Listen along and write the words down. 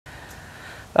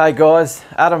Hey guys,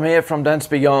 Adam here from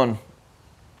Dents-B-Gone.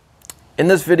 In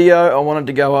this video I wanted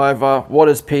to go over what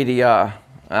is PDR.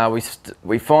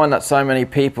 We find that so many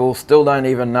people still don't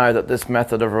even know that this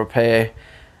method of repair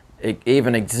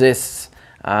even exists,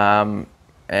 and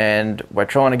we're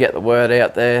trying to get the word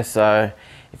out there. So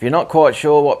if you're not quite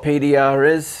sure what PDR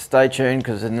is, stay tuned,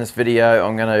 because in this video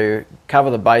I'm going to cover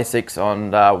the basics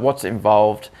on what's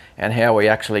involved and how we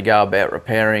actually go about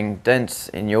repairing dents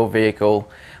in your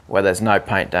vehicle where there's no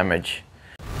paint damage.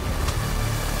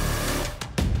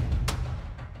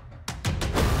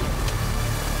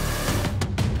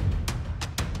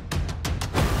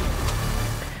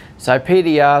 So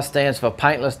PDR stands for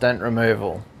Paintless Dent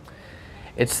Removal.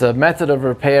 It's the method of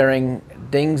repairing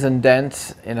dings and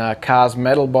dents in a car's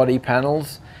metal body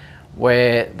panels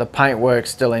where the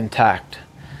paintwork's still intact.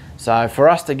 So for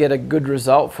us to get a good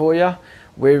result for you,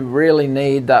 we really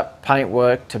need that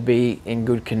paintwork to be in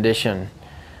good condition.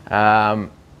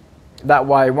 That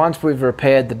way, once we've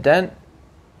repaired the dent,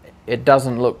 it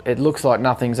looks like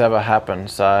nothing's ever happened.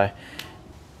 So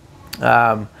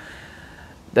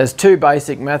there's two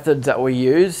basic methods that we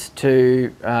use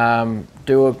to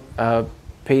do a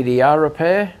PDR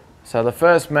repair. So the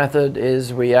first method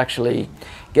is we actually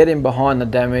get in behind the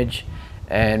damage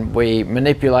and we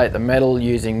manipulate the metal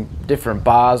using different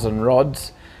bars and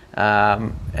rods,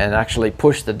 and actually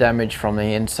push the damage from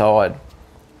the inside.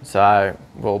 So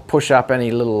we'll push up any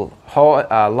little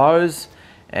lows,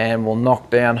 and we'll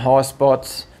knock down high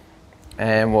spots,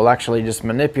 and we'll actually just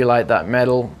manipulate that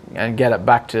metal and get it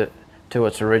back to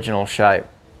its original shape.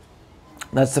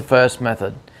 That's the first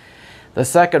method. The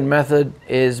second method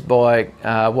is by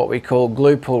what we call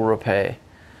glue pull repair.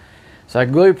 So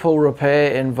glue pull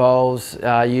repair involves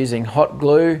using hot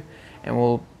glue, and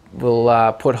we'll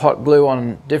put hot glue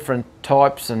on different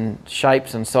types and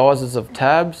shapes and sizes of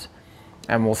tabs,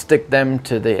 and we'll stick them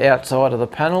to the outside of the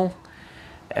panel,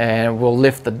 and we'll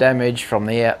lift the damage from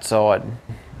the outside.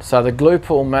 So the glue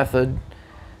pull method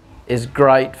is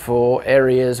great for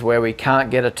areas where we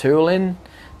can't get a tool in.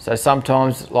 So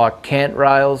sometimes, like cant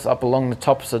rails up along the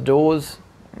tops of doors,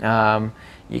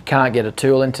 you can't get a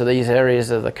tool into these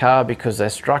areas of the car because they're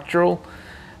structural,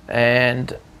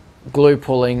 and glue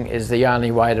pulling is the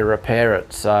only way to repair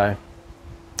it. So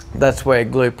that's where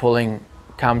glue pulling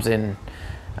comes in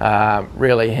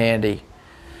really handy.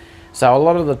 So a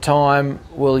lot of the time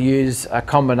we'll use a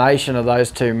combination of those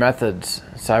two methods.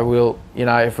 So we'll,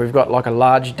 if we've got like a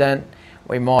large dent,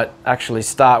 we might actually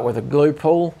start with a glue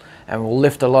pull, and we'll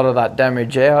lift a lot of that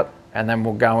damage out, and then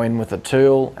we'll go in with a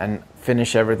tool and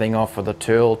finish everything off with a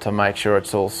tool to make sure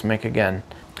it's all smick again.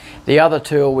 The other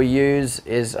tool we use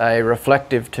is a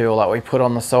reflective tool that we put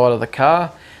on the side of the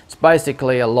car. It's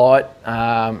basically a light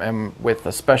and with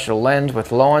a special lens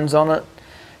with lines on it,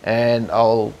 and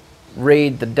I'll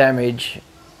read the damage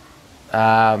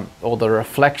or the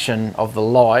reflection of the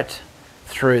light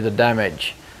through the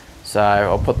damage. So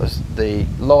I'll put the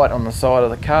light on the side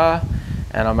of the car,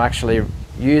 and I'm actually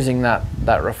using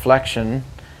that reflection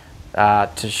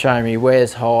to show me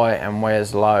where's high and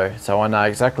where's low, so I know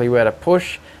exactly where to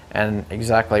push and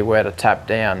exactly where to tap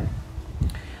down.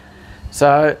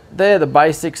 So they're the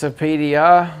basics of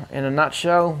PDR in a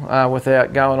nutshell,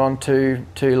 without going on too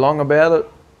long about it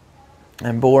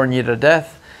and boring you to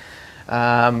death.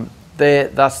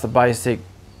 That's the basic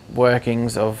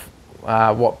workings of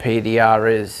what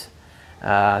PDR is.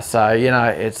 So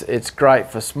it's great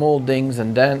for small dings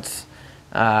and dents.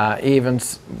 Even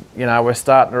we're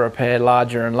starting to repair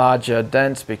larger and larger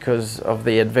dents because of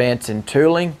the advance in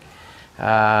tooling.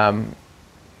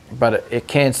 But it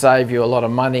can save you a lot of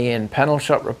money in panel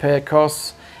shop repair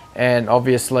costs, and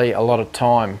obviously a lot of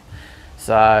time.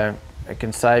 So it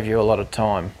can save you a lot of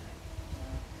time,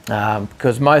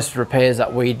 because most repairs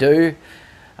that we do,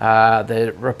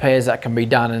 the repairs that can be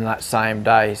done in that same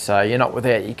day. So you're not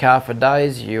without your car for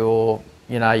days, you're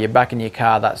back in your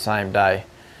car that same day.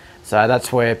 So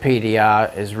that's where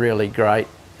PDR is really great,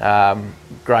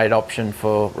 great option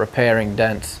for repairing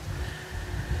dents.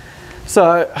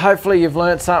 So hopefully you've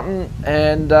learnt something,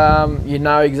 and you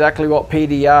know exactly what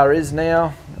PDR is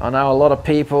now. I know a lot of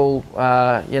people,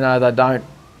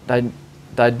 they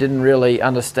didn't really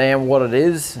understand what it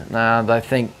is. They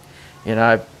think,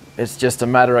 it's just a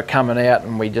matter of coming out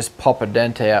and we just pop a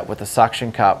dent out with a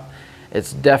suction cup.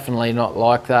 It's definitely not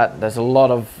like that. There's a lot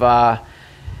of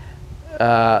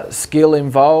skill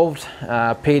involved.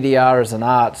 PDR is an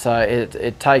art, so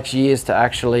it takes years to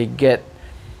actually get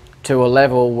to a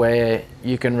level where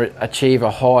you can achieve a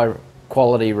high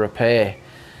quality repair.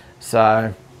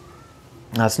 So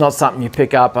it's not something you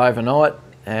pick up overnight,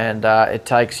 and it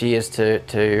takes years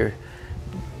to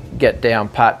get down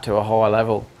pat to a high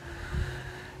level.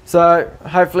 So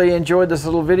hopefully you enjoyed this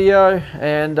little video,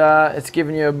 and it's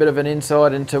given you a bit of an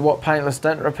insight into what paintless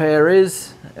dent repair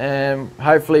is, and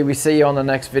hopefully we see you on the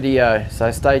next video.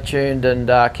 So stay tuned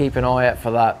and keep an eye out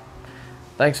for that.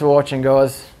 Thanks for watching,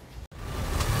 guys.